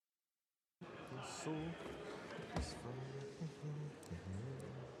soul is fine.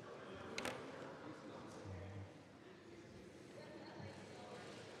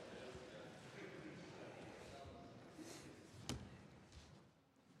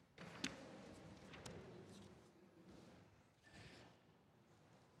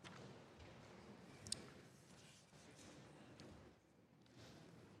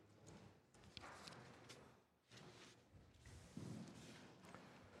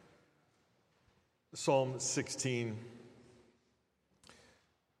 Psalm 16.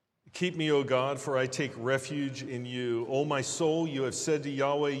 Keep me, O God, for I take refuge in you. O my soul, you have said to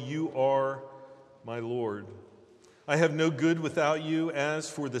Yahweh, you are my Lord. I have no good without you.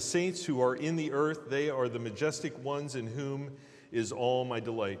 As for the saints who are in the earth, they are the majestic ones in whom is all my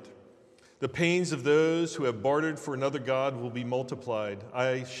delight. The pains of those who have bartered for another God will be multiplied.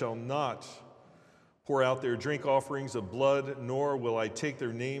 I shall not pour out their drink offerings of blood, nor will I take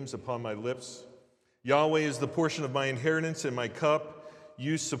their names upon my lips. Yahweh is the portion of my inheritance and my cup.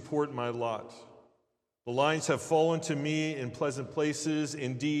 You support my lot. The lines have fallen to me in pleasant places.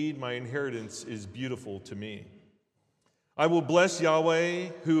 Indeed, my inheritance is beautiful to me. I will bless Yahweh,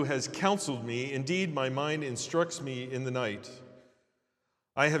 who has counseled me. Indeed, my mind instructs me in the night.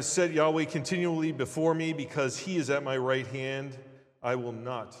 I have set Yahweh continually before me because he is at my right hand. I will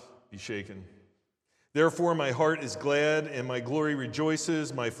not be shaken. Therefore, my heart is glad and my glory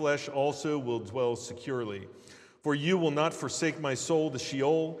rejoices. My flesh also will dwell securely. For you will not forsake my soul to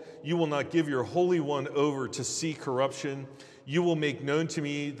Sheol. You will not give your Holy One over to see corruption. You will make known to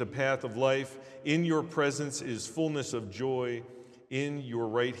me the path of life. In your presence is fullness of joy. In your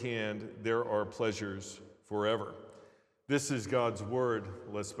right hand there are pleasures forever. This is God's word.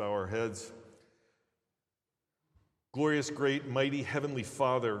 Let's bow our heads. Glorious, great, mighty, heavenly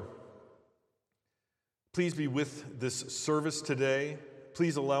Father, please be with this service today.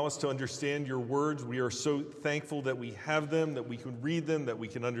 Please allow us to understand your words. We are so thankful that we have them, that we can read them, that we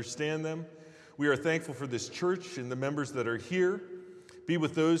can understand them. We are thankful for this church and the members that are here. Be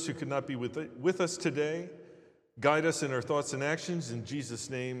with those who could not be with us today. Guide us in our thoughts and actions. In Jesus'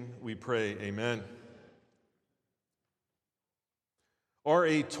 name we pray, amen.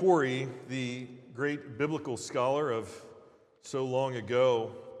 R.A. Torrey, the great biblical scholar of so long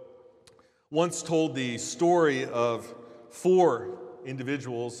ago, once told the story of 4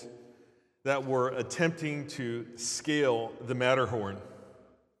 individuals that were attempting to scale the Matterhorn.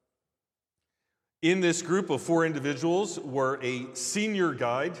 In this group of 4 individuals were a senior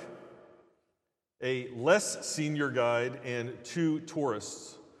guide, a less senior guide, and 2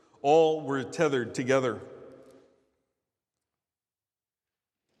 tourists. All were tethered together.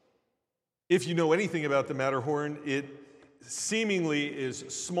 If you know anything about the Matterhorn, it seemingly is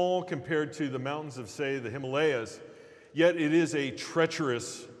small compared to the mountains of, say, the Himalayas, yet it is a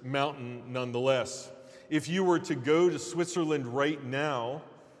treacherous mountain nonetheless. If you were to go to Switzerland right now,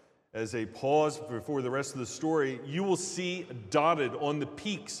 as a pause before the rest of the story, you will see dotted on the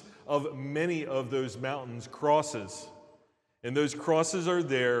peaks of many of those mountains crosses. And those crosses are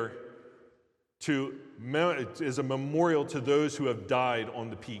there as a memorial to those who have died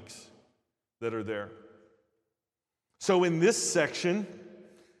on the peaks that are there. So in this section,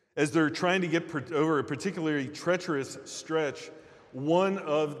 as they're trying to get over a particularly treacherous stretch, one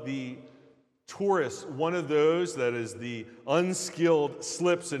of the tourists, one of those that is the unskilled,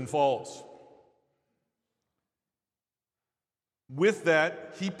 slips and falls. With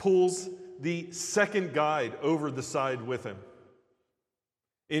that, he pulls the second guide over the side with him.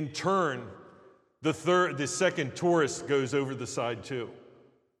 In turn, the second tourist goes over the side too.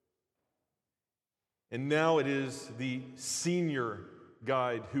 And now it is the senior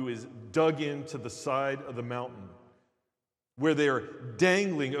guide who is dug into the side of the mountain, where they are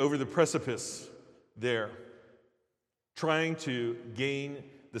dangling over the precipice there, trying to gain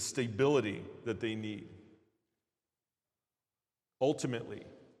the stability that they need. Ultimately,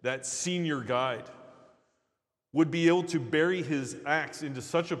 that senior guide would be able to bury his axe into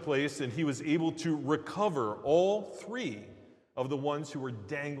such a place that he was able to recover all 3 of the ones who were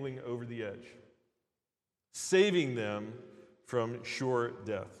dangling over the edge, saving them from sure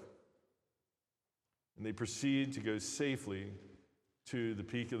death. And they proceed to go safely to the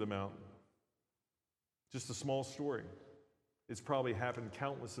peak of the mountain. Just a small story. It's probably happened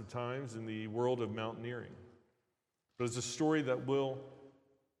countless of times in the world of mountaineering. But it's a story that will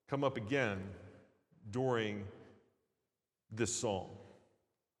come up again during this psalm.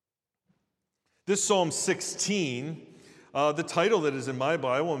 This Psalm 16, the title that is in my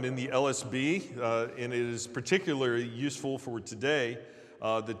Bible, I'm in the LSB, and it is particularly useful for today.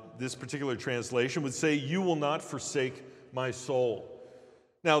 This particular translation would say, "You will not forsake my soul."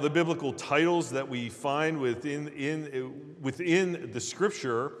 Now, the biblical titles that we find within the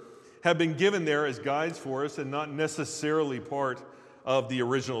Scripture have been given there as guides for us and not necessarily part of the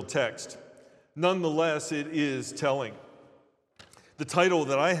original text. Nonetheless, it is telling. The title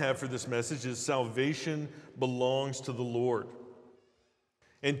that I have for this message is Salvation Belongs to the Lord.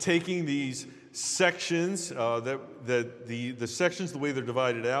 And taking these sections, the sections, the way they're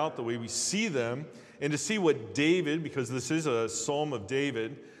divided out, the way we see them, and to see what David, because this is a psalm of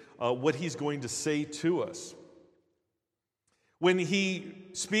David, what he's going to say to us. When he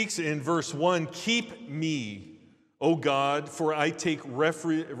speaks in verse 1, "Keep me, O God, for I take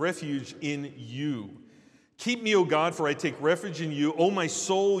refuge in you. Keep me, O God, for I take refuge in you. O my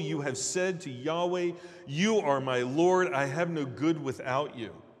soul, you have said to Yahweh, you are my Lord. I have no good without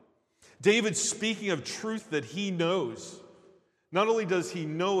you." David's speaking of truth that he knows. Not only does he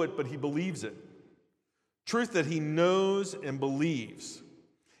know it, but he believes it. Truth that he knows and believes.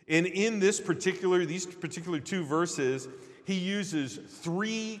 And in these particular two verses, he uses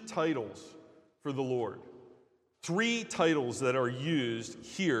three titles for the Lord. Three titles that are used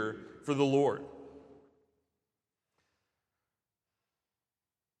here for the Lord.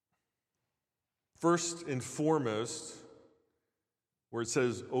 First and foremost, where it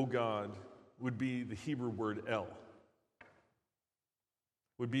says, "O God," would be the Hebrew word El.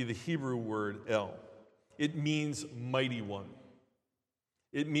 Would be the Hebrew word El. It means mighty one.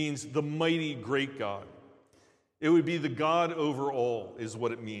 It means the mighty great God. It would be the God over all, is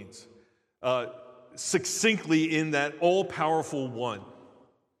what it means. Succinctly, in that all-powerful one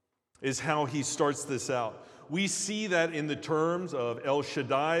is how he starts this out. We see that in the terms of El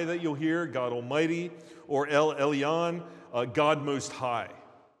Shaddai that you'll hear, God Almighty, or El Elyon, God Most High.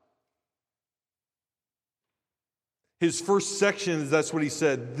 His first section, that's what he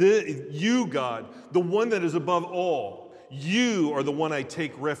said. You, God, the one that is above all, you are the one I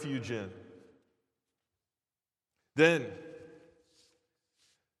take refuge in. Then,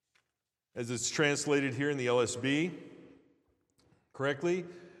 as it's translated here in the LSB correctly,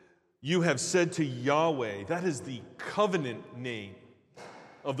 you have said to Yahweh, that is the covenant name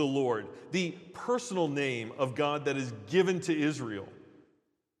of the Lord, the personal name of God that is given to Israel.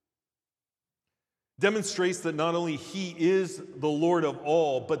 Demonstrates that not only he is the Lord of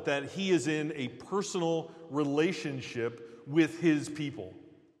all, but that he is in a personal relationship with his people.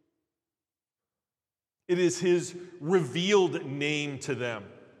 It is his revealed name to them.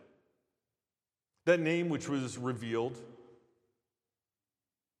 That name which was revealed,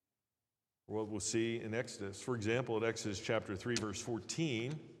 what we'll see in Exodus. For example, at Exodus chapter 3, verse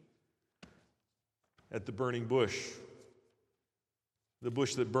 14, at the burning bush. The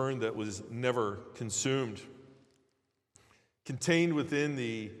bush that burned that was never consumed. Contained within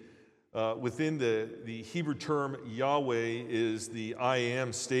the Hebrew term Yahweh is the I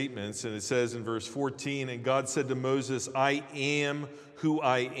am statements, and it says in verse 14, "And God said to Moses, I am who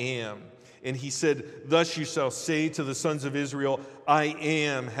I am. And he said, thus you shall say to the sons of Israel, I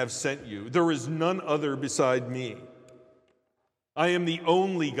am have sent you. There is none other beside me. I am the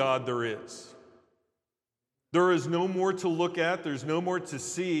only God there is." There is no more to look at. There's no more to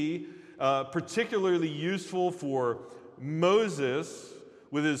see. Particularly useful for Moses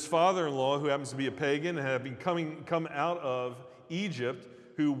with his father-in-law, who happens to be a pagan and having come out of Egypt,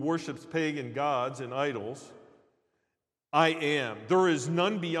 who worships pagan gods and idols. I am. There is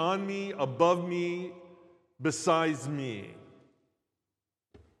none beyond me, above me, besides me.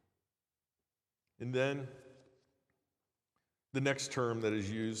 And then the next term that is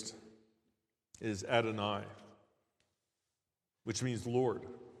used is Adonai, which means Lord.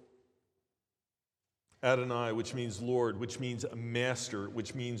 Adonai, which means Lord, which means master,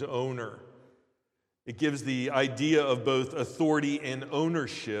 which means owner. It gives the idea of both authority and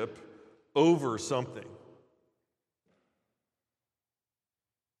ownership over something.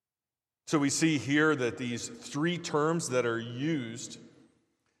 So we see here that these three terms that are used,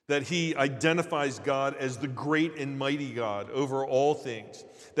 that he identifies God as the great and mighty God over all things,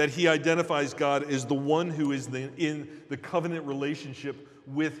 that he identifies God as the one who is in the covenant relationship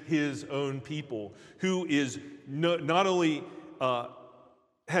with his own people, who is not only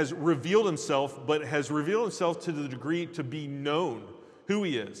has revealed himself, but has revealed himself to the degree to be known who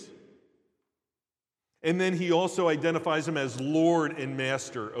he is. And then he also identifies him as Lord and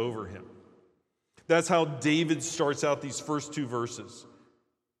Master over him. That's how David starts out these first two verses.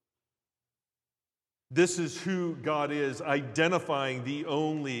 This is who God is, identifying the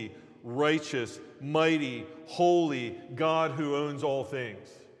only righteous, mighty, holy God who owns all things.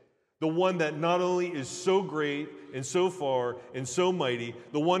 The one that not only is so great and so far and so mighty,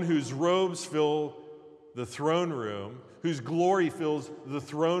 the one whose robes fill the throne room, whose glory fills the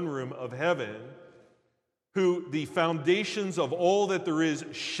throne room of heaven, who the foundations of all that there is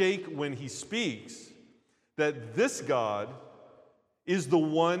shake when he speaks, that this God is the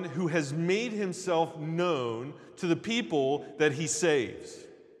one who has made himself known to the people that he saves.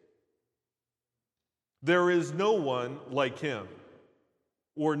 There is no one like him,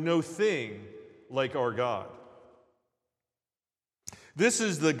 or no thing like our God. This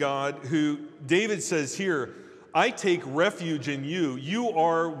is the God who David says here, I take refuge in you. You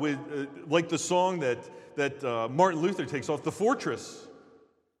are like the song that Martin Luther takes off, the fortress.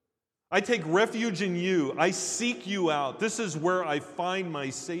 I take refuge in you. I seek you out. This is where I find my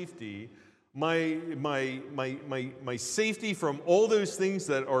safety. My safety from all those things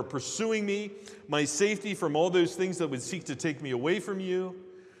that are pursuing me, my safety from all those things that would seek to take me away from you.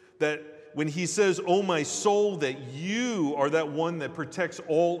 That when he says, "Oh, my soul," that you are that one that protects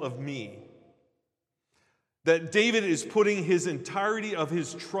all of me. That David is putting his entirety of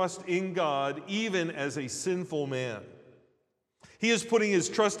his trust in God, even as a sinful man. He is putting his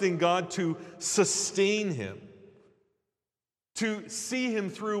trust in God to sustain him, to see him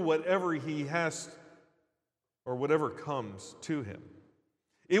through whatever he has or whatever comes to him.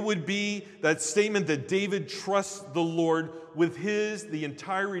 It would be that statement that David trusts the Lord with the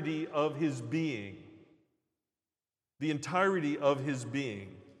entirety of his being. The entirety of his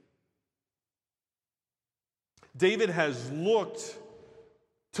being. David has looked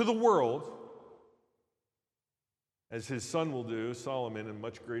to the world, as his son will do, Solomon, in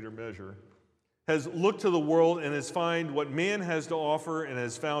much greater measure, has looked to the world and has found what man has to offer and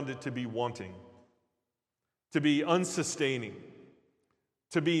has found it to be wanting, to be unsustaining,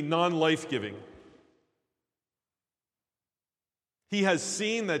 to be non-life-giving. He has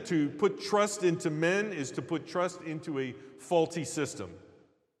seen that to put trust into men is to put trust into a faulty system.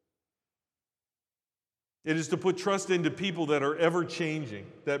 It is to put trust into people that are ever-changing,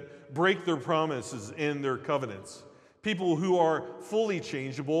 that break their promises and their covenants. People who are fully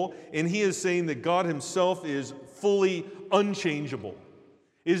changeable, and he is saying that God himself is fully unchangeable,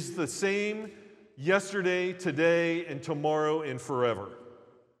 is the same yesterday, today, and tomorrow, and forever.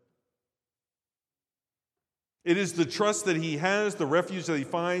 It is the trust that he has, the refuge that he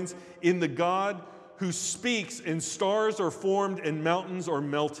finds in the God who speaks, and stars are formed and mountains are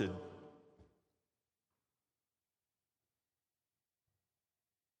melted.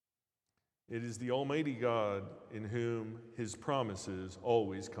 It is the Almighty God in whom his promises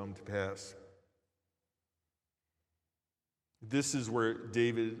always come to pass. This is where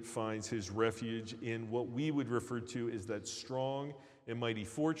David finds his refuge in what we would refer to as that strong and mighty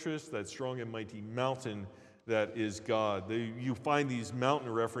fortress, that strong and mighty mountain that is God. You find these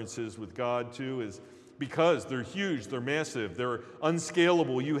mountain references with God too, is because they're huge, they're massive, they're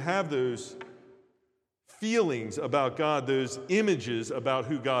unscalable. You have those feelings about God, those images about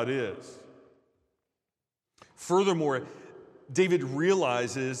who God is. Furthermore, David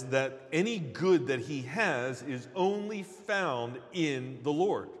realizes that any good that he has is only found in the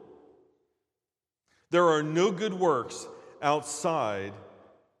Lord. There are no good works outside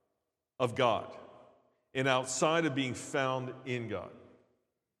of God and outside of being found in God.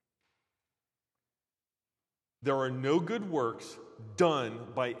 There are no good works done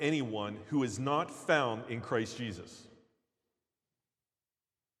by anyone who is not found in Christ Jesus.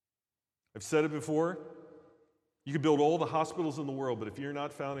 I've said it before. You can build all the hospitals in the world, but if you're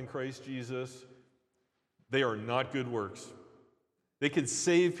not found in Christ Jesus, they are not good works. They can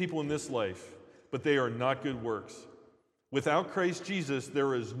save people in this life, but they are not good works. Without Christ Jesus,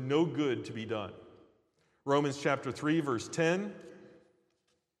 there is no good to be done. Romans chapter 3, verse 10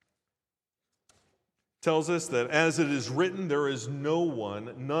 tells us that as it is written, there is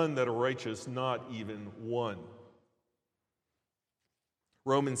none that are righteous, not even one.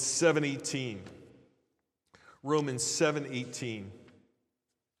 Romans 7:18. Romans 7:18.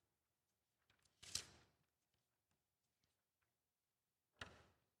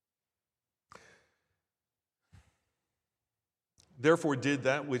 Therefore did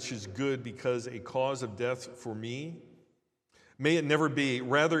that which is good because a cause of death for me. May it never be.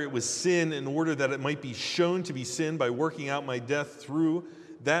 Rather it was sin in order that it might be shown to be sin by working out my death through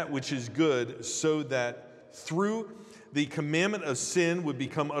that which is good, so that through the commandment of sin would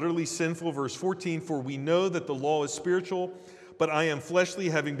become utterly sinful. Verse 14, for we know that the law is spiritual, but I am fleshly,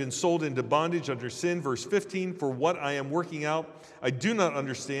 having been sold into bondage under sin. Verse 15, for what I am working out I do not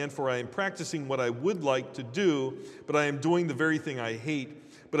understand, for I am practicing what I would like to do, but I am doing the very thing I hate.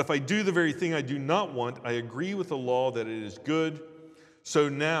 But if I do the very thing I do not want, I agree with the law that it is good. So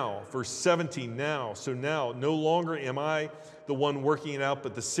now, verse 17, now no longer am I the one working it out,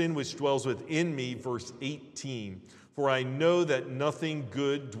 but the sin which dwells within me. Verse 18, For I know that nothing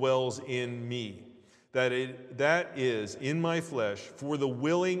good dwells in me, that is in my flesh, for the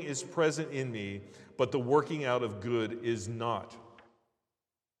willing is present in me, but the working out of good is not.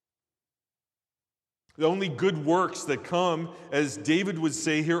 The only good works that come, as David would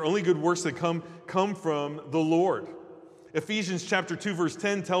say here, only good works that come from the Lord. Ephesians chapter 2, verse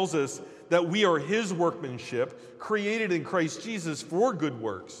 10 tells us that we are his workmanship, created in Christ Jesus for good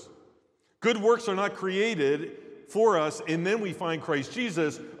works. Good works are not created for us, and then we find Christ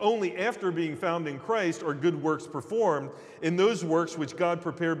Jesus. Only after being found in Christ are good works performed, in those works which God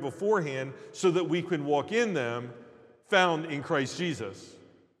prepared beforehand so that we can walk in them, found in Christ Jesus.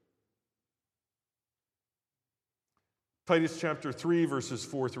 Titus chapter 3, verses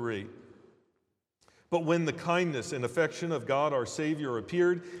 4 through 8. But when the kindness and affection of God our Savior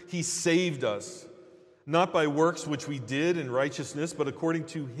appeared, he saved us, not by works which we did in righteousness, but according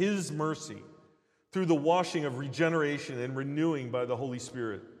to his mercy, through the washing of regeneration and renewing by the Holy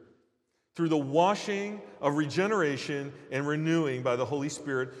Spirit. Through the washing of regeneration and renewing by the Holy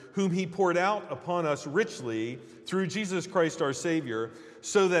Spirit, whom he poured out upon us richly through Jesus Christ our Savior,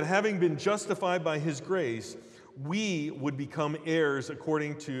 so that having been justified by his grace, we would become heirs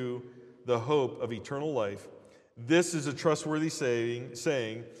according to the hope of eternal life. This is a trustworthy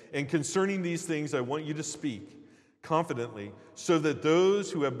saying, and concerning these things I want you to speak confidently, so that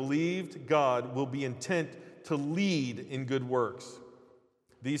those who have believed God will be intent to lead in good works.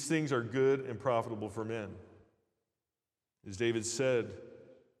 These things are good and profitable for men. As David said,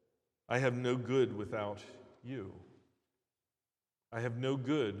 I have no good without you. I have no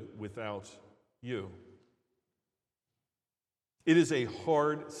good without you. It is a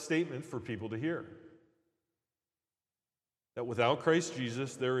hard statement for people to hear. That without Christ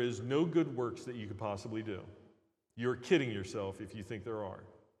Jesus, there is no good works that you could possibly do. You're kidding yourself if you think there are.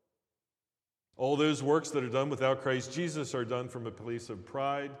 All those works that are done without Christ Jesus are done from a place of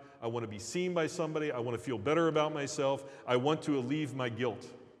pride. I want to be seen by somebody. I want to feel better about myself. I want to alleviate my guilt.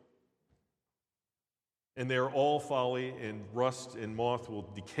 And they are all folly, and rust and moth will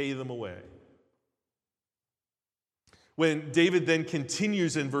decay them away. When David then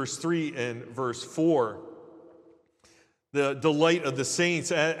continues in verse 3 and verse 4, the delight of the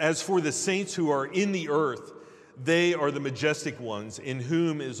saints, as for the saints who are in the earth, they are the majestic ones, in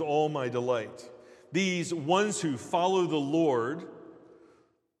whom is all my delight. These ones who follow the Lord,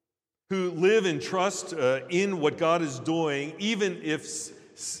 who live and trust in what God is doing, even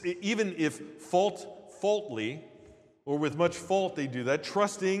if faultily, or with much fault they do that,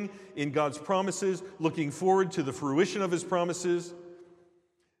 trusting in God's promises, looking forward to the fruition of his promises.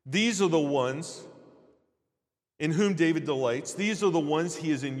 These are the ones in whom David delights. These are the ones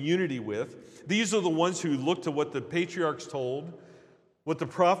he is in unity with. These are the ones who look to what the patriarchs told, what the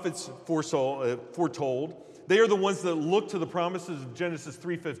prophets foretold. They are the ones that look to the promises of Genesis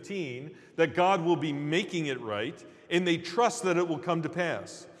 3:15, that God will be making it right, and they trust that it will come to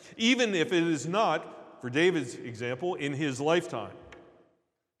pass, even if it is not, for David's example, in his lifetime.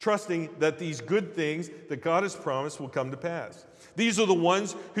 Trusting that these good things that God has promised will come to pass. These are the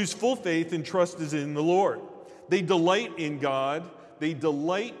ones whose full faith and trust is in the Lord. They delight in God. They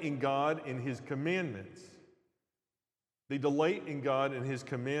delight in God in his commandments. They delight in God in his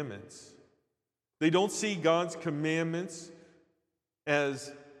commandments. They don't see God's commandments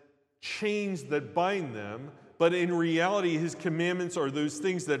as chains that bind them, but in reality, his commandments are those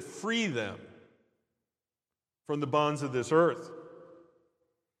things that free them from the bonds of this earth.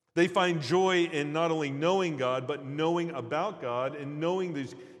 They find joy in not only knowing God, but knowing about God and knowing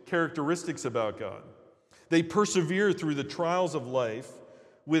these characteristics about God. They persevere through the trials of life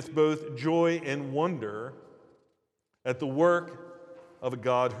with both joy and wonder at the work of a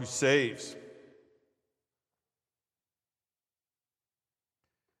God who saves.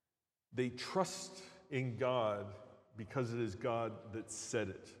 They trust in God because it is God that said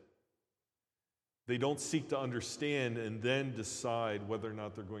it. They don't seek to understand and then decide whether or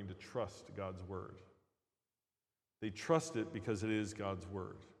not they're going to trust God's word. They trust it because it is God's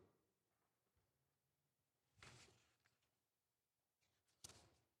word.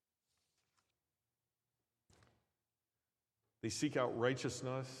 They seek out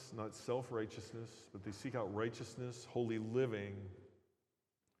righteousness, not self-righteousness, but they seek out righteousness, holy living,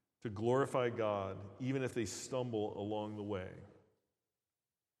 to glorify God, even if they stumble along the way.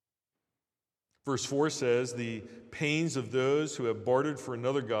 Verse 4 says, the pains of those who have bartered for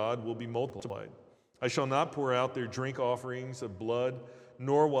another god will be multiplied. I shall not pour out their drink offerings of blood,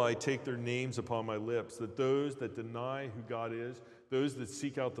 nor will I take their names upon my lips, that those that deny who God is, those that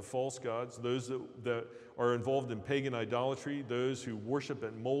seek out the false gods, those that are involved in pagan idolatry, those who worship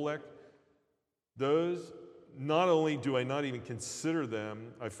at Molech, those not only do I not even consider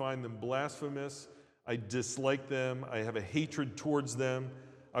them, I find them blasphemous, I dislike them, I have a hatred towards them,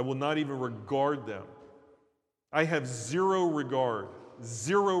 I will not even regard them. I have zero regard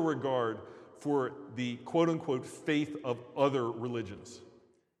for the quote-unquote faith of other religions.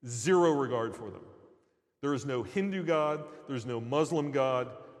 Zero regard for them. There is no Hindu God, there's no Muslim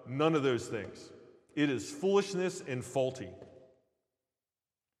God, none of those things. It is foolishness and faulty.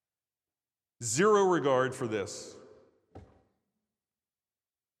 Zero regard for this.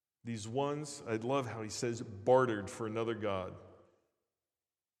 These ones, I love how he says, bartered for another God.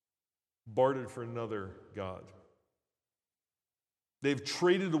 Bartered for another God. They've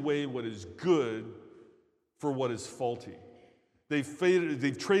traded away what is good for what is faulty.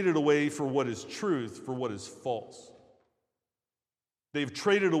 They've traded away for what is truth for what is false. They've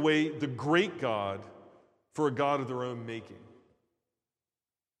traded away the great God for a God of their own making.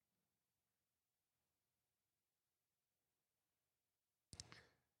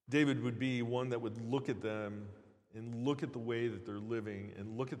 David would be one that would look at them and look at the way that they're living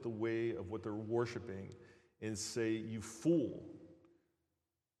and look at the way of what they're worshiping and say, "You fool,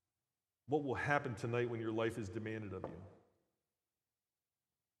 what will happen tonight when your life is demanded of you?"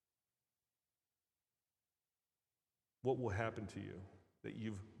 What will happen to you that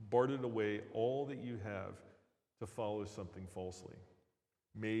you've bartered away all that you have to follow something falsely,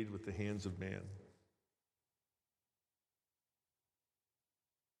 made with the hands of man?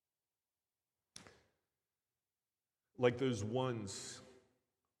 Like those ones,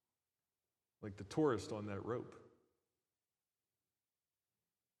 like the tourist on that rope,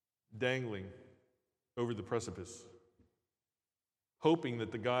 dangling over the precipice, hoping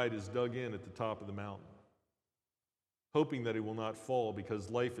that the guide is dug in at the top of the mountain, hoping that he will not fall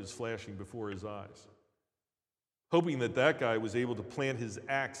because life is flashing before his eyes, hoping that that guy was able to plant his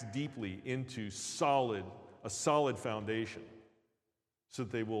axe deeply into a solid foundation so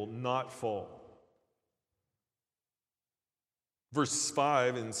that they will not fall. Verse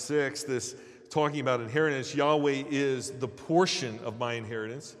 5 and 6, this talking about inheritance, Yahweh is the portion of my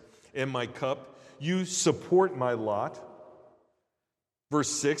inheritance and my cup. You support my lot. Verse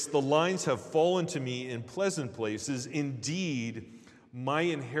 6, the lines have fallen to me in pleasant places. Indeed, my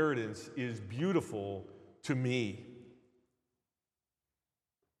inheritance is beautiful to me.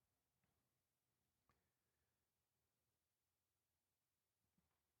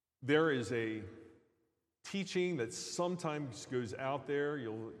 There is a teaching that sometimes goes out there.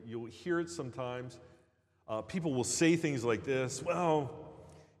 You'll hear it sometimes. People will say things like this. Well,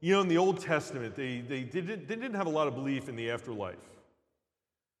 you know, in the Old Testament, they didn't have a lot of belief in the afterlife.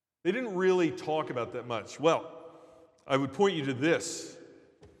 They didn't really talk about that much. Well, I would point you to this.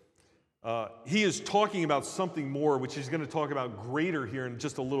 He is talking about something more, which he's going to talk about greater here in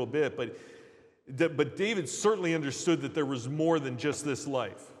just a little bit. But David certainly understood that there was more than just this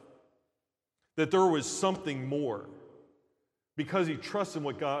life. That there was something more, because he trusts in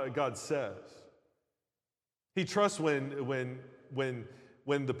what God says. He trusts when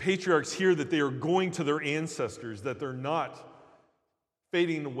the patriarchs hear that they are going to their ancestors, that they're not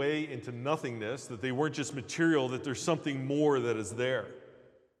fading away into nothingness, that they weren't just material, that there's something more that is there.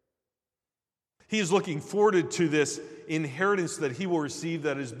 He is looking forward to this inheritance that he will receive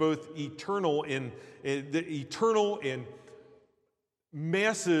that is both eternal and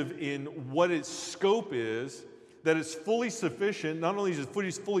massive in what its scope is, that it's fully sufficient. Not only is it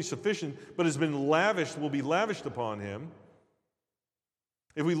fully sufficient, but has been lavished, will be lavished upon him.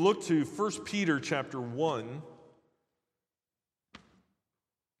 If we look to 1 Peter chapter 1,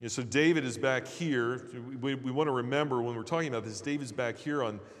 so David is back here. We want to remember when we're talking about this, David's back here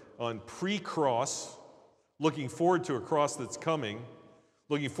on pre-cross, looking forward to a cross that's coming,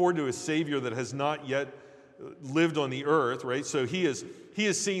 looking forward to a Savior that has not yet lived on the earth, right? So he is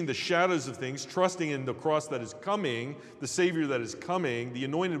seeing the shadows of things, trusting in the cross that is coming, the Savior that is coming, the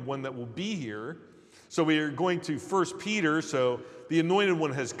anointed one that will be here. So we are going to 1 Peter, so the anointed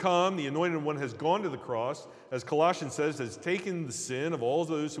one has come, the anointed one has gone to the cross, as Colossians says, has taken the sin of all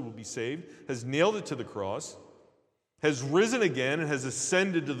those who will be saved, has nailed it to the cross, has risen again, and has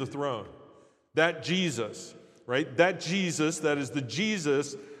ascended to the throne. That Jesus, right? That Jesus, that is the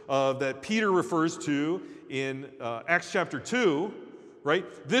Jesus that Peter refers to in Acts chapter 2, right?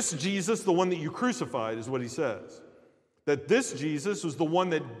 This Jesus, the one that you crucified, is what he says. That this Jesus was the one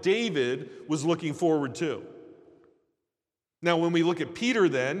that David was looking forward to. Now, when we look at Peter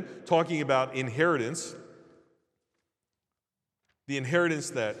then, talking about inheritance, the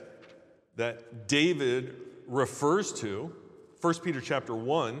inheritance that David refers to, 1 Peter chapter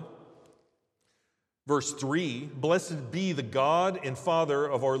 1, verse 3, blessed be the God and Father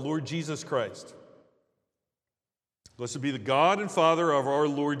of our Lord Jesus Christ. Blessed be the God and Father of our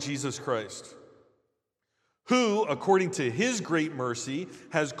Lord Jesus Christ, who, according to his great mercy,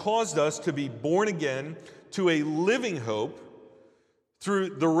 has caused us to be born again to a living hope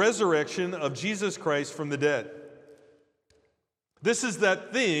through the resurrection of Jesus Christ from the dead. This is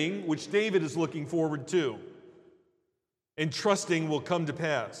that thing which David is looking forward to and trusting will come to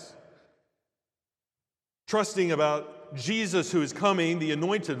pass. Trusting about Jesus who is coming, the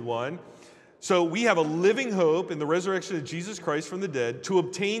anointed one. So we have a living hope in the resurrection of Jesus Christ from the dead to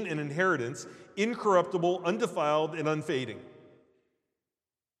obtain an inheritance incorruptible, undefiled, and unfading.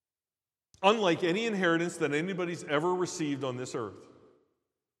 Unlike any inheritance that anybody's ever received on this earth.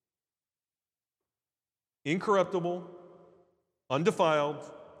 Incorruptible,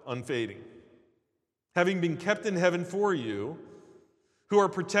 undefiled, unfading. Having been kept in heaven for you, who are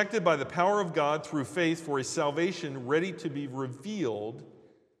protected by the power of God through faith for a salvation ready to be revealed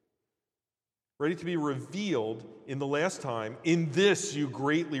in the last time. In this you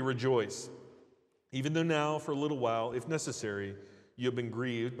greatly rejoice, even though now, for a little while, if necessary, you have been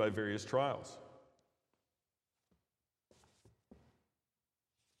grieved by various trials.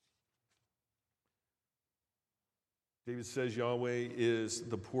 David says, Yahweh is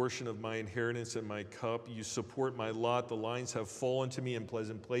the portion of my inheritance and my cup. You support my lot. The lines have fallen to me in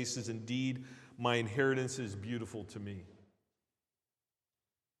pleasant places. Indeed, my inheritance is beautiful to me.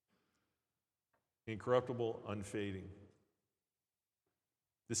 Incorruptible, unfading.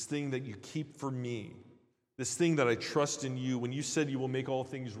 This thing that you keep for me, this thing that I trust in you, when you said you will make all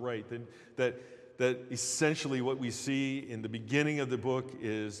things right, that essentially what we see in the beginning of the book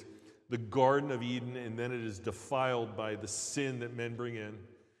is the Garden of Eden, and then it is defiled by the sin that men bring in.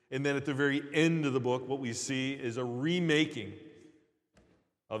 And then at the very end of the book, what we see is a remaking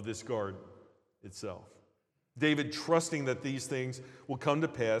of this garden itself. David trusting that these things will come to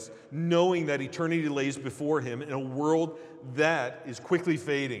pass, knowing that eternity lays before him in a world that is quickly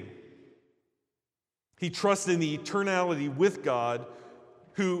fading. He trusts in the eternality with God,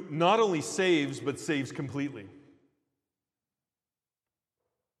 who not only saves, but saves completely.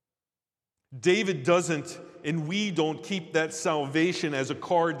 David doesn't, and we don't keep that salvation as a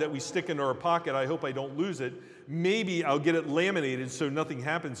card that we stick in our pocket. I hope I don't lose it. Maybe I'll get it laminated so nothing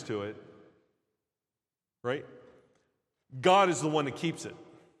happens to it. Right? God is the one that keeps it,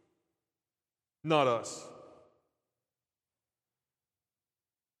 not us.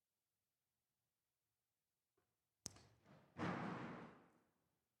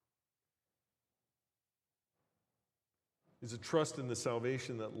 Is a trust in the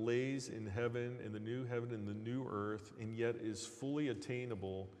salvation that lays in heaven, in the new heaven and the new earth, and yet is fully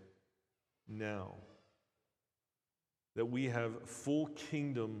attainable now. That we have full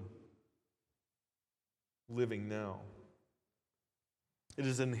kingdom living now. It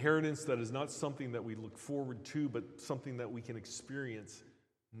is an inheritance that is not something that we look forward to, but something that we can experience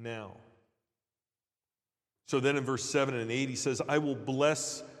now. So then in verse 7 and 8, he says, I will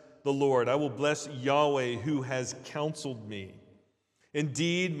bless the Lord. I will bless Yahweh who has counseled me.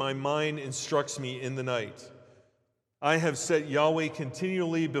 Indeed, my mind instructs me in the night. I have set Yahweh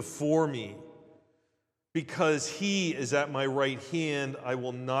continually before me. Because he is at my right hand, I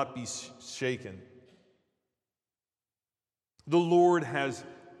will not be shaken. The Lord has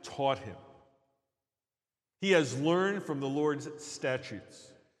taught him. He has learned from the Lord's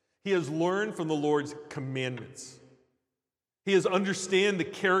statutes. He has learned from the Lord's commandments. He has understood the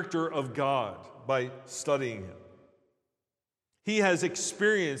character of God by studying him. He has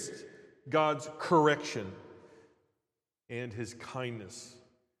experienced God's correction and his kindness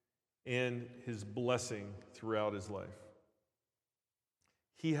and his blessing throughout his life.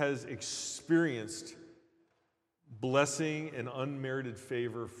 He has experienced blessing and unmerited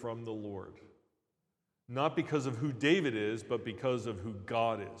favor from the Lord. Not because of who David is, but because of who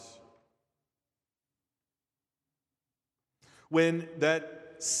God is. When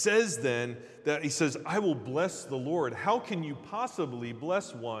that says then, that he says, I will bless the Lord, how can you possibly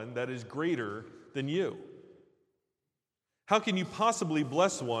bless one that is greater than you? How can you possibly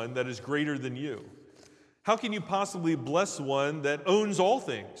bless one that is greater than you? How can you possibly bless one that owns all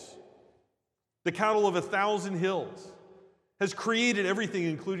things? The cattle of 1,000 hills, has created everything,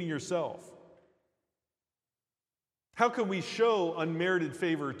 including yourself. How can we show unmerited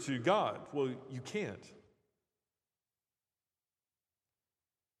favor to God? Well, you can't.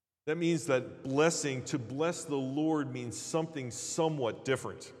 That means that blessing, to bless the Lord, means something somewhat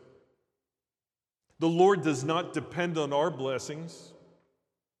different. The Lord does not depend on our blessings,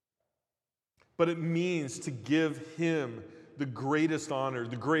 but it means to give him the greatest honor,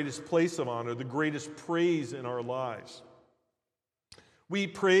 the greatest place of honor, the greatest praise in our lives. We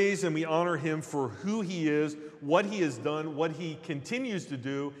praise and we honor him for who he is, what he has done, what he continues to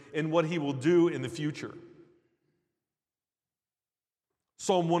do, and what he will do in the future.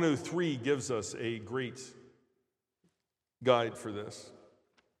 Psalm 103 gives us a great guide for this.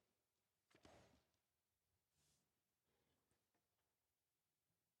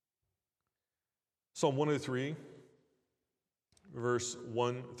 Psalm 103, verse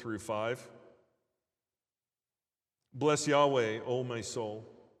 1 through 5. Bless Yahweh, O my soul,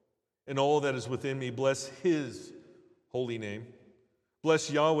 and all that is within me. Bless his holy name.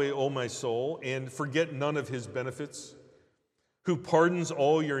 Bless Yahweh, O my soul, and forget none of his benefits, who pardons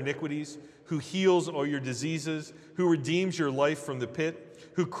all your iniquities, who heals all your diseases, who redeems your life from the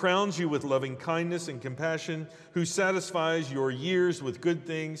pit, who crowns you with loving kindness and compassion, who satisfies your years with good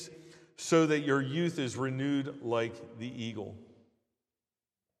things, so that your youth is renewed like the eagle.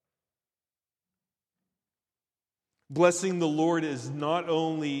 Blessing the Lord is not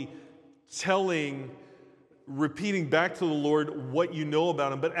only repeating back to the Lord what you know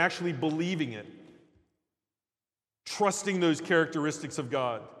about him, but actually believing it. Trusting those characteristics of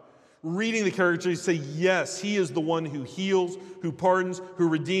God. Reading the characteristics, say, yes, he is the one who heals, who pardons, who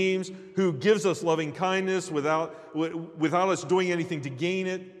redeems, who gives us loving kindness without us doing anything to gain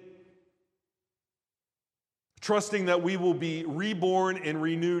it. Trusting that we will be reborn and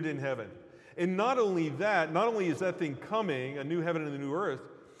renewed in heaven. And not only is that thing coming, a new heaven and a new earth,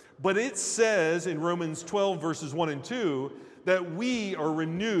 but it says in Romans 12, verses 1 and 2, that we are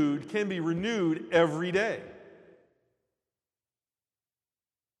renewed, can be renewed every day.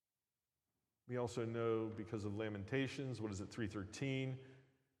 We also know, because of Lamentations, 3:13,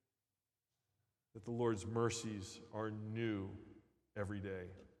 that the Lord's mercies are new every day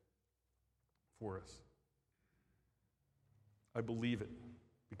for us. I believe it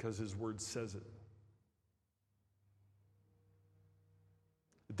because his word says it.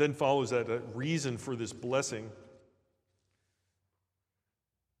 It then follows that reason for this blessing.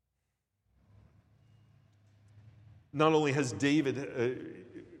 Not only has David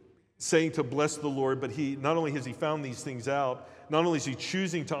saying to bless the Lord, but not only has he found these things out, not only is he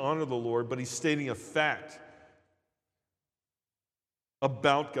choosing to honor the Lord, but he's stating a fact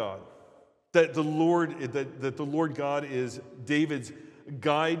about God. That the Lord God is David's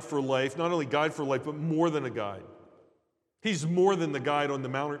guide for life, not only guide for life, but more than a guide. He's more than the guide on the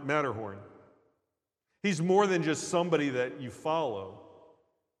Matterhorn. He's more than just somebody that you follow.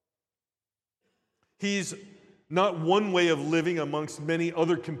 He's not one way of living amongst many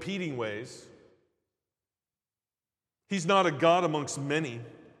other competing ways. He's not a God amongst many.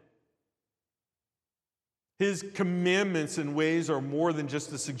 His commandments and ways are more than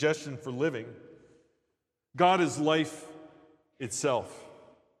just a suggestion for living. God is life itself.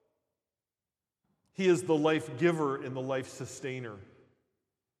 He is the life giver and the life sustainer.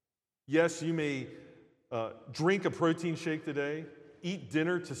 Yes, you may drink a protein shake today, eat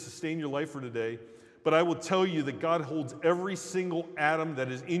dinner to sustain your life for today, but I will tell you that God holds every single atom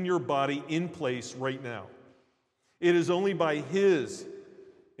that is in your body in place right now. It is only by his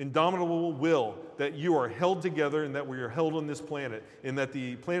indomitable will that you are held together and that we are held on this planet, and that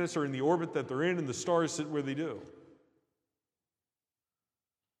the planets are in the orbit that they're in and the stars sit where they do.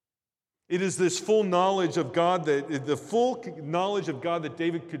 It is this full knowledge of God, the full knowledge of God that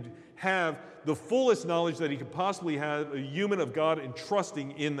David could have, the fullest knowledge that he could possibly have, a human of God, and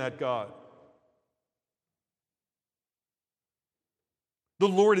trusting in that God. The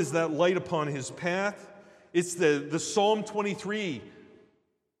Lord is that light upon his path. It's the Psalm 23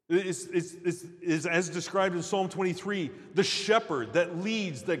 is as described in Psalm 23, the shepherd that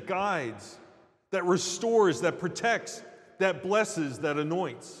leads, that guides, that restores, that protects, that blesses, that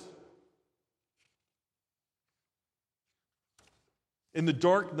anoints. In the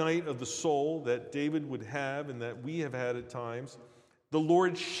dark night of the soul that David would have and that we have had at times, the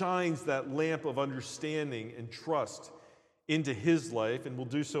Lord shines that lamp of understanding and trust into his life, and will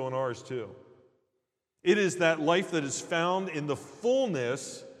do so in ours too. It is that life that is found in the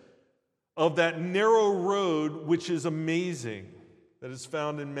fullness of that narrow road, which is amazing, that is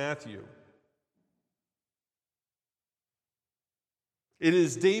found in Matthew. It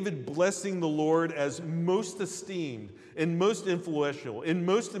is David blessing the Lord as most esteemed and most influential and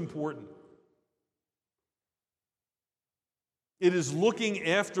most important. It is looking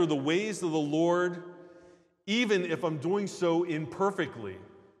after the ways of the Lord, even if I'm doing so imperfectly.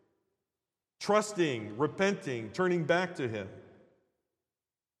 Trusting, repenting, turning back to him.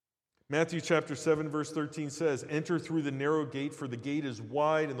 Matthew chapter 7, verse 13 says, "Enter through the narrow gate, for the gate is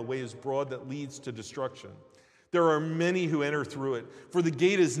wide and the way is broad that leads to destruction. There are many who enter through it. For the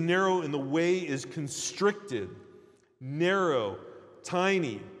gate is narrow and the way is constricted, narrow,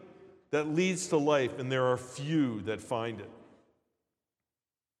 tiny, that leads to life, and there are few that find it.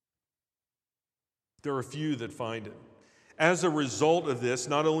 There are few that find it. As a result of this,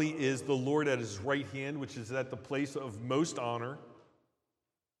 not only is the Lord at his right hand, which is at the place of most honor,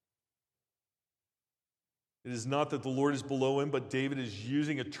 it is not that the Lord is below him, but David is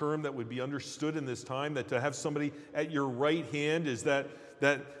using a term that would be understood in this time, that to have somebody at your right hand is that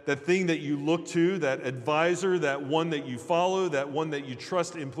thing that you look to, that advisor, that one that you follow, that one that you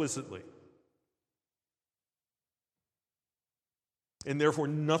trust implicitly. And therefore,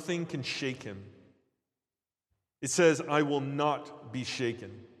 nothing can shake him. It says, I will not be shaken.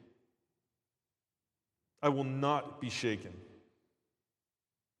 I will not be shaken.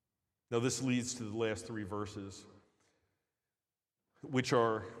 Now, this leads to the last three verses, which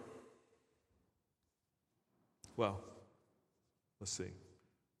are, well, let's see.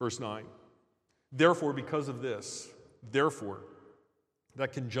 Verse 9. Therefore, because of this, therefore,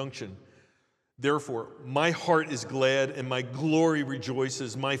 that conjunction, therefore, my heart is glad and my glory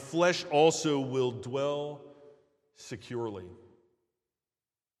rejoices. My flesh also will dwell securely.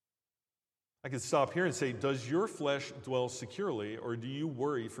 I could stop here and say, does your flesh dwell securely, or do you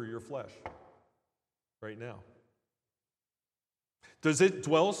worry for your flesh right now? Does it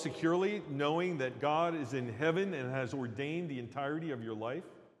dwell securely knowing that God is in heaven and has ordained the entirety of your life,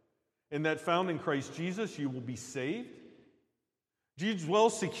 and that found in Christ Jesus you will be saved? Do you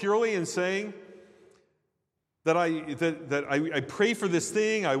dwell securely in saying that I pray for this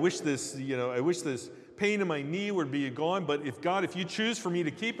thing, I wish this pain in my knee would be gone, but if you choose for me to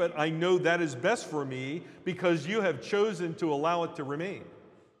keep it, I know that is best for me because you have chosen to allow it to remain.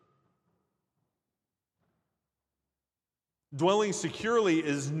 Dwelling securely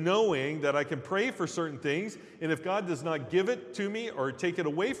is knowing that I can pray for certain things, and if God does not give it to me or take it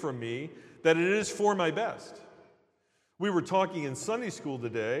away from me, that it is for my best. We were talking in Sunday school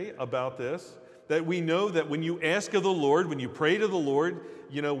today about this, that we know that when you ask of the Lord, when you pray to the Lord,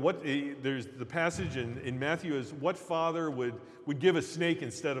 there's the passage in Matthew is, what father would give a snake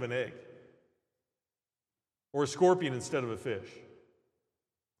instead of an egg? Or a scorpion instead of a fish?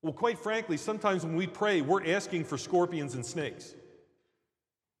 Well, quite frankly, sometimes when we pray, we're asking for scorpions and snakes.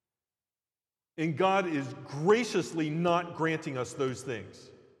 And God is graciously not granting us those things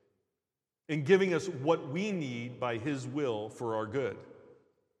and giving us what we need by his will for our good.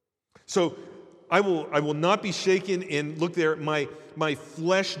 So I will not be shaken, and look there, my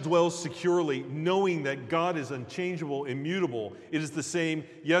flesh dwells securely, knowing that God is unchangeable, immutable. It is the same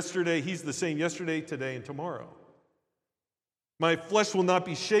yesterday, he's the same yesterday, today, and tomorrow. My flesh will not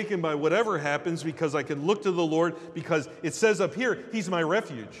be shaken by whatever happens because I can look to the Lord, because it says up here, he's my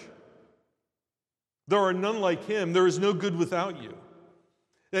refuge. There are none like him. There is no good without you.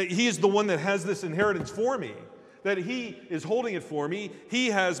 He is the one that has this inheritance for me. That he is holding it for me. He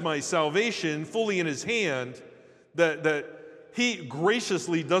has my salvation fully in his hand, that he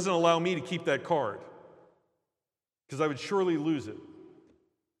graciously doesn't allow me to keep that card, because I would surely lose it.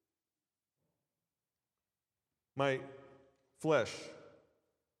 My flesh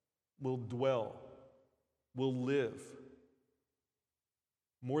will dwell, will live,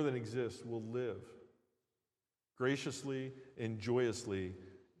 more than exist, will live, graciously and joyously,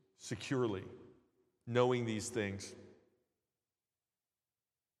 securely, knowing these things.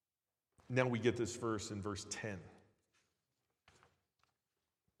 Now we get this verse in verse 10.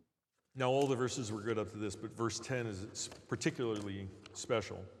 Now all the verses were good up to this, but verse 10 is particularly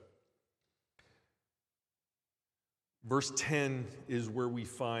special. Verse 10 is where we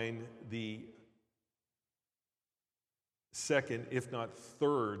find the second, if not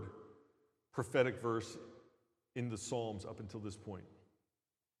third, prophetic verse in the Psalms up until this point.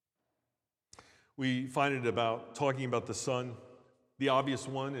 We find it talking about the Son. The obvious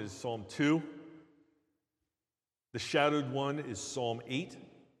one is Psalm 2. The shadowed one is Psalm 8.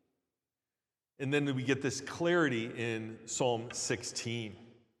 And then we get this clarity in Psalm 16.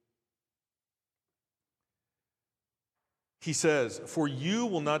 He says, "For you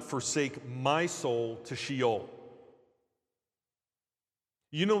will not forsake my soul to Sheol.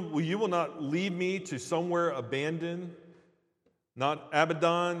 You will not lead me to somewhere abandoned, not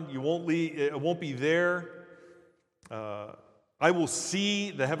Abaddon. It won't be there. I will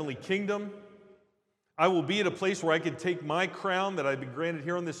see the heavenly kingdom. I will be at a place where I can take my crown that I've been granted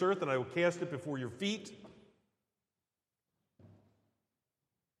here on this earth, and I will cast it before your feet."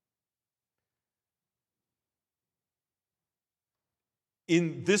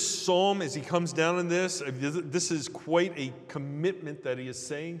 In this psalm, as he comes down in this is quite a commitment that he is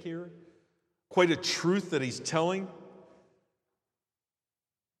saying here, quite a truth that he's telling.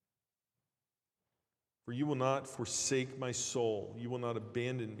 For you will not forsake my soul. You will not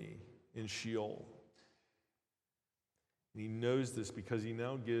abandon me in Sheol. And he knows this because he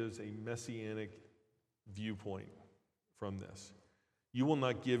now gives a messianic viewpoint from this. You will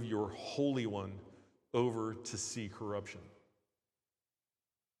not give your Holy One over to see corruption.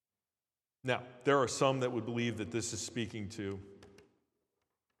 Now, there are some that would believe that this is speaking to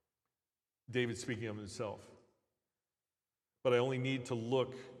David speaking of himself. But I only need to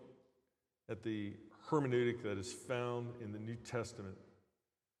look at the hermeneutic that is found in the New Testament.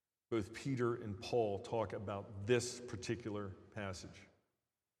 Both Peter and Paul talk about this particular passage.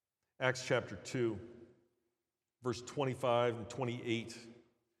 Acts chapter 2, verse 25 and 28,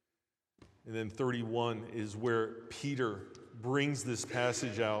 and then 31 is where Peter brings this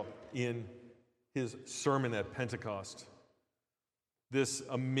passage out in his sermon at Pentecost. This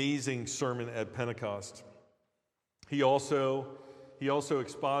amazing sermon at Pentecost. He also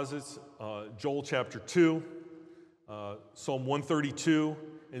exposits Joel chapter 2, Psalm 132,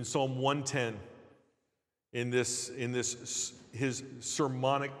 and Psalm 110 in this his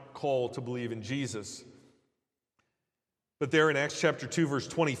sermonic call to believe in Jesus. But there in Acts chapter 2, verse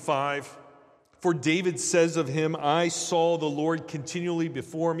 25, for David says of him, I saw the Lord continually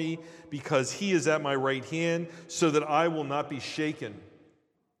before me, because he is at my right hand, so that I will not be shaken.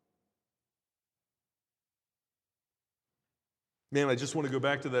 Man, I just want to go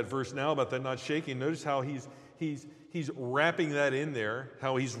back to that verse now about that not shaking. Notice how he's wrapping that in there,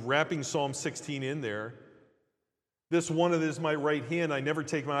 how he's wrapping Psalm 16 in there. This one that is my right hand, I never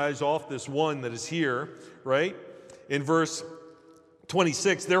take my eyes off this one that is here, right? In verse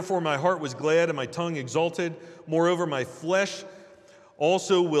 26, therefore my heart was glad and my tongue exalted. Moreover, my flesh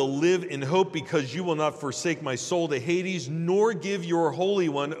also will live in hope, because you will not forsake my soul to Hades, nor give your Holy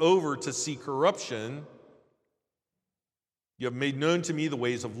One over to see corruption. You have made known to me the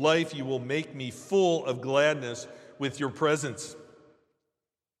ways of life. You will make me full of gladness with your presence.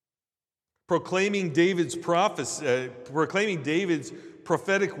 Proclaiming David's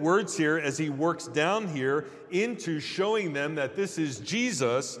prophetic words here as he works down here into showing them that this is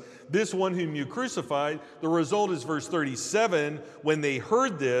Jesus, this one whom you crucified. The result is verse 37. When they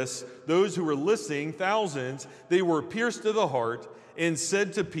heard this, those who were listening, thousands, they were pierced to the heart and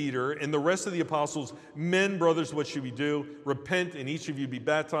said to Peter and the rest of the apostles, men, brothers, what should we do? Repent, and each of you be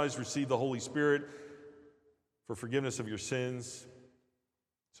baptized, receive the Holy Spirit for forgiveness of your sins,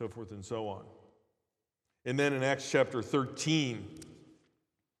 so forth and so on. And then in Acts chapter 13,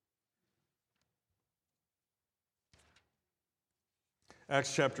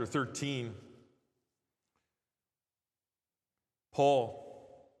 Paul,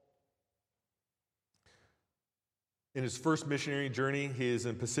 in his first missionary journey, he is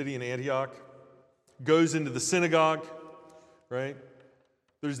in Pisidian Antioch, goes into the synagogue, right?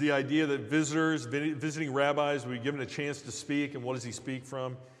 There's the idea that visiting rabbis will be given a chance to speak, and what does he speak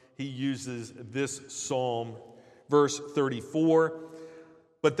from? He uses this psalm, verse 34,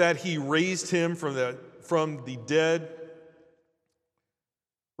 but that he raised him from the dead,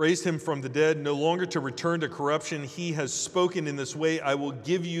 no longer to return to corruption. He has spoken in this way, I will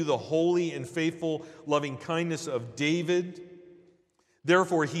give you the holy and faithful loving kindness of David.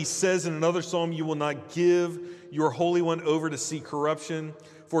 Therefore, he says in another psalm, you will not give your Holy One over to see corruption.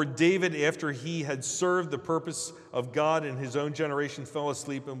 For David, after he had served the purpose of God in his own generation, fell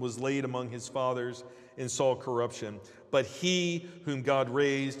asleep and was laid among his fathers and saw corruption. But he whom God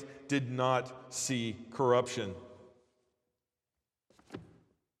raised did not see corruption.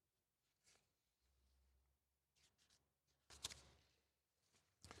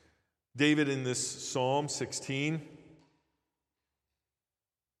 David in this Psalm 16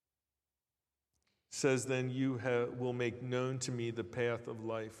 says, then you will make known to me the path of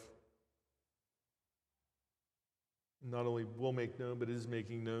life. Not only will make known, but is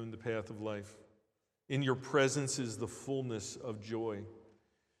making known the path of life. In your presence is the fullness of joy.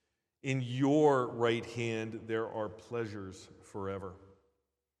 In your right hand there are pleasures forever.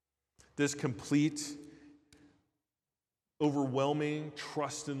 This complete, overwhelming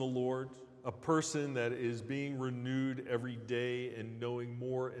trust in the Lord, a person that is being renewed every day and knowing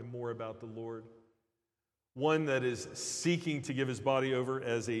more and more about the Lord, one that is seeking to give his body over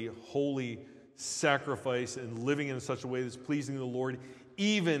as a holy sacrifice and living in such a way that's pleasing to the Lord,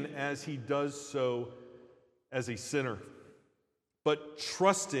 even as he does so as a sinner, but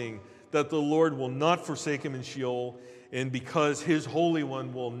trusting that the Lord will not forsake him in Sheol, and because his Holy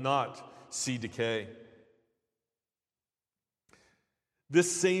One will not see decay. This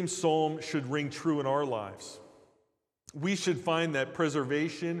same psalm should ring true in our lives. We should find that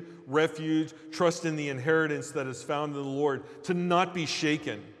preservation, refuge, trust in the inheritance that is found in the Lord, to not be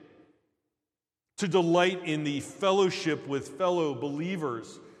shaken, to delight in the fellowship with fellow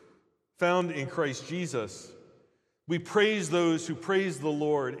believers found in Christ Jesus. We praise those who praise the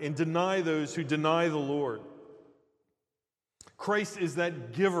Lord and deny those who deny the Lord. Christ is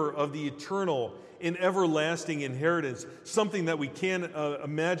that giver of the eternal and everlasting inheritance, something that we can't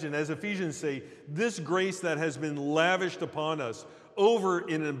imagine. As Ephesians say, this grace that has been lavished upon us over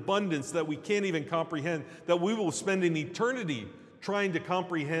in abundance that we can't even comprehend, that we will spend an eternity trying to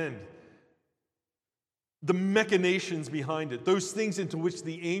comprehend the machinations behind it, those things into which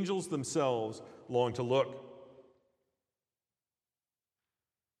the angels themselves long to look.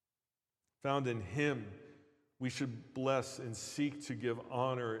 Found in Him, we should bless and seek to give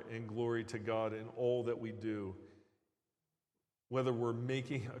honor and glory to God in all that we do. Whether we're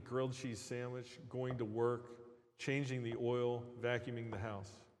making a grilled cheese sandwich, going to work, changing the oil, vacuuming the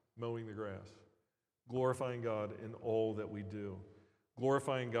house, mowing the grass. Glorifying God in all that we do.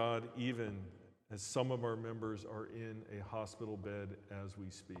 Glorifying God even as some of our members are in a hospital bed as we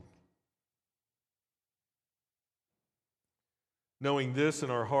speak. Knowing this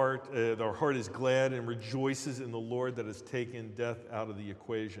in our heart is glad and rejoices in the Lord that has taken death out of the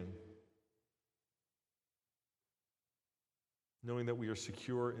equation. Knowing that we are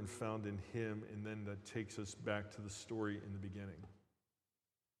secure and found in Him, and then that takes us back to the story in the beginning.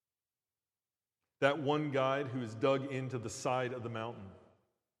 That one guide who is dug into the side of the mountain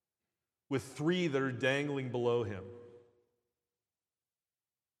with 3 that are dangling below him.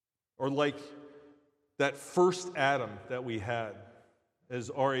 Or like that first Adam that we had, as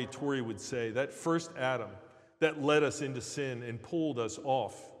R.A. Torrey would say, that first Adam that led us into sin and pulled us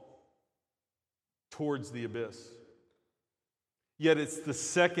off towards the abyss. Yet it's the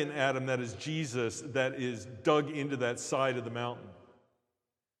second Adam, that is Jesus, that is dug into that side of the mountain,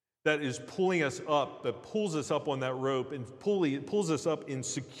 that is pulling us up, that pulls us up on that rope and pulls us up and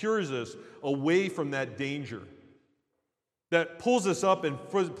secures us away from that danger, that pulls us up and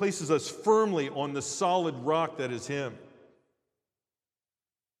places us firmly on the solid rock that is Him.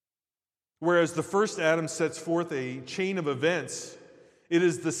 Whereas the first Adam sets forth a chain of events, it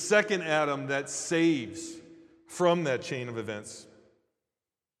is the second Adam that saves from that chain of events.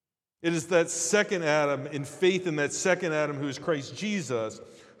 It is that second Adam, in faith in that second Adam who is Christ Jesus,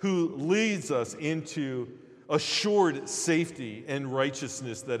 who leads us into assured safety and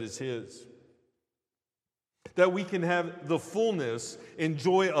righteousness that is His. That we can have the fullness and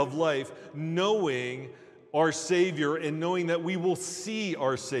joy of life knowing our Savior and knowing that we will see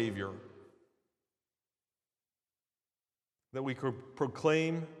our Savior. That we could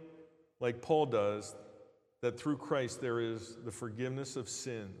proclaim, like Paul does, that through Christ there is the forgiveness of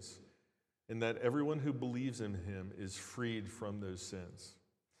sins, and that everyone who believes in Him is freed from those sins.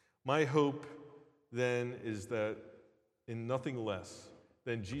 My hope then is that in nothing less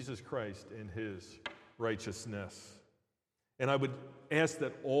than Jesus Christ and His righteousness. And I would ask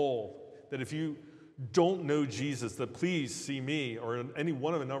that if you don't know Jesus, that please see me or any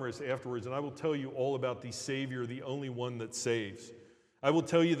one of the numbers afterwards, and I will tell you all about the Savior, the only one that saves. I will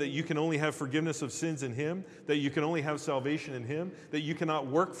tell you that you can only have forgiveness of sins in Him, that you can only have salvation in Him, that you cannot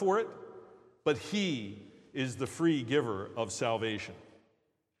work for it, but He is the free giver of salvation.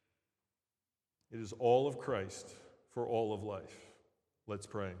 It is all of Christ for all of life. Let's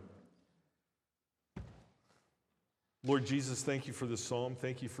pray. Lord Jesus, thank you for this psalm.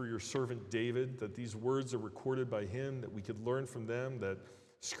 Thank you for your servant David, that these words are recorded by him, that we could learn from them, that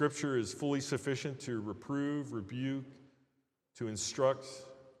Scripture is fully sufficient to reprove, rebuke, to instruct,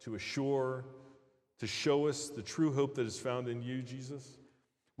 to assure, to show us the true hope that is found in you, Jesus.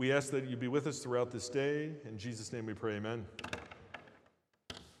 We ask that you be with us throughout this day. In Jesus' name we pray, amen.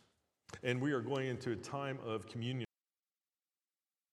 And we are going into a time of communion.